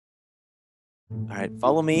All right,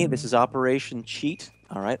 follow me. This is Operation Cheat.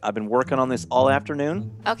 All right, I've been working on this all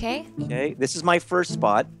afternoon. Okay. Okay, this is my first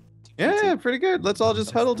spot. Yeah, pretty good. Let's all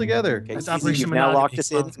just huddle together. Okay, That's easy, Operation you've now Monogamy. locked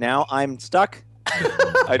us in. Well, Now I'm stuck.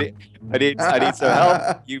 I need some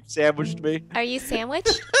help. You sandwiched me. Are you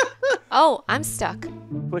sandwiched? Oh, I'm stuck.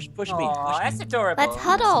 Push me. Aw, that's adorable. Let's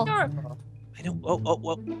huddle. That's adorable. I don't.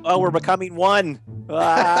 Oh, we're becoming one.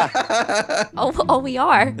 Ah. Oh, we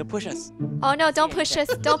are. No, push us. Oh no, don't push us.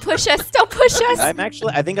 Don't push us. Don't push us.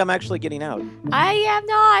 I think I'm actually getting out. I am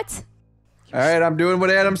not. All right, I'm doing what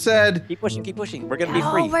Adam said. Keep pushing. We're gonna be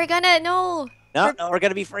No, free. we're gonna, no. No, we're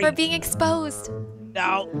gonna be free. We're being exposed.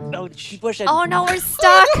 No, keep pushing. Oh no, we're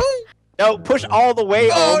stuck. No, push all the way.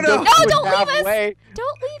 Oh, Ohm. no. No, push don't leave us. halfway.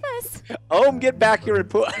 Don't leave us. Ohm, get back here and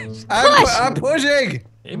push. I'm pushing.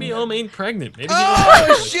 Maybe Ohm ain't pregnant. Maybe he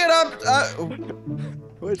Oh shit!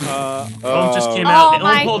 Push. Ohm just came out. Oh Ohm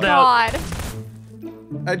my pulled out. god.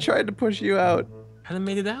 I tried to push you out. Hadn't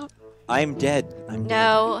made it out. I'm dead. I'm dead.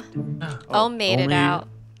 No. Ohm made it out.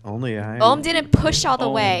 Only I. Ohm didn't push all the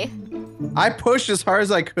Ohm. way. I pushed as hard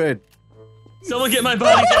as I could. Someone get my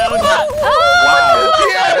body down. Wow.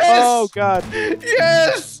 Yes! Oh god.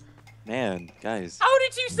 Yes! Man, guys. How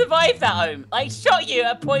did you survive that home? Like, shot you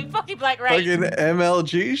at point fucking blank range. Fucking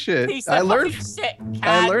MLG shit. Piece I of learned. fucking shit,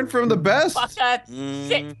 I can. learned from the best. Fucker,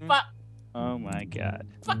 shit, Mhm. fuck, Oh my god.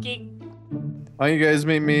 fucking. Why don't you guys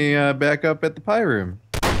meet me back up at the pie room?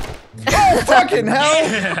 Oh fucking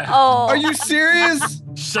hell! Yeah. Oh. Are you serious?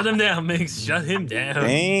 Shut him down, Minx. Shut him down.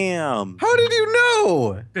 Damn. How did you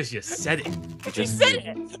know? Because you said it. You said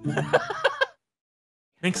it.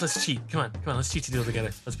 Minx, let's cheat. Come on, let's cheat to deal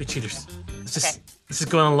together. Let's be cheaters. Let's just Okay. let's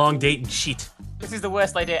just go on a long date and cheat. This is the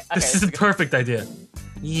worst idea. Okay, This is the perfect idea.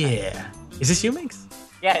 Yeah. Is this you, Minx?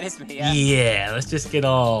 Yeah, it is me. Yeah. Yeah. Let's just get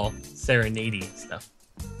all serenadey and stuff.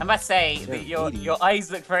 I must say that your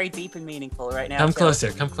eyes look very deep and meaningful right now. Come so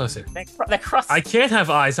closer. Come closer. They're crossed. I can't have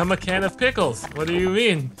eyes. I'm a can of pickles. What do you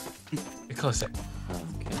mean? Get closer.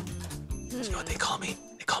 Okay. You know what they call me?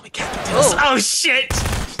 They call me Captain Diddles. Oh shit!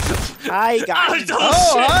 Hi, Oh, guys.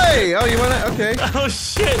 Oh shit! hi! Oh you wanna? Okay. Oh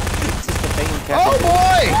shit! This is the thing, Oh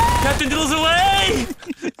boy! Captain Diddles away!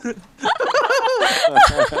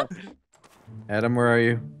 Adam, where are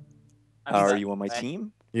you? Are you on my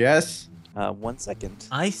team? Yes. 1 second.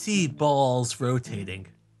 I see balls rotating.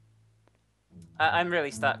 I'm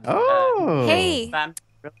really stuck. Oh. Hey, Sam.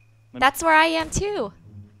 that's where I am too.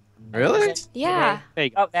 Really? Yeah.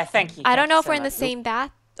 Hey, Oh, there. Thank you. I don't Thank know you if so we're in the much. same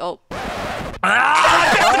bath. Oh. Ah!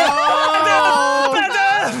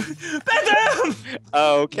 Bedlam!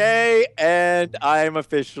 Okay, and I'm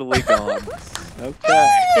officially gone. Okay.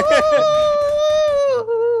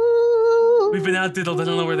 We've been out diddled. I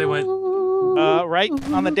don't know where they went. right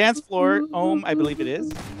on the dance floor. Ohm, I believe it is.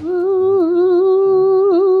 Did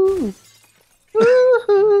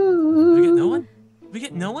we get no one? Did we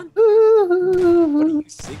get no one? What are you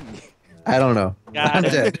singing? I don't know. Got I'm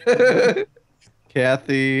it. dead.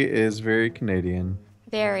 Kathy is very Canadian.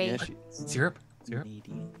 Very. Yeah, she's Syrup? Syrup?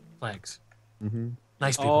 Canadian. Flags. Mm-hmm.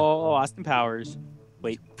 Nice people. Oh, Austin Powers.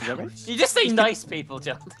 Wait, is that right? You just say nice people,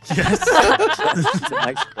 John. Yes. It's a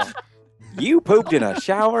nice one. You pooped in a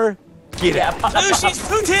shower? Get out. Oh, she's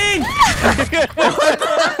poutine!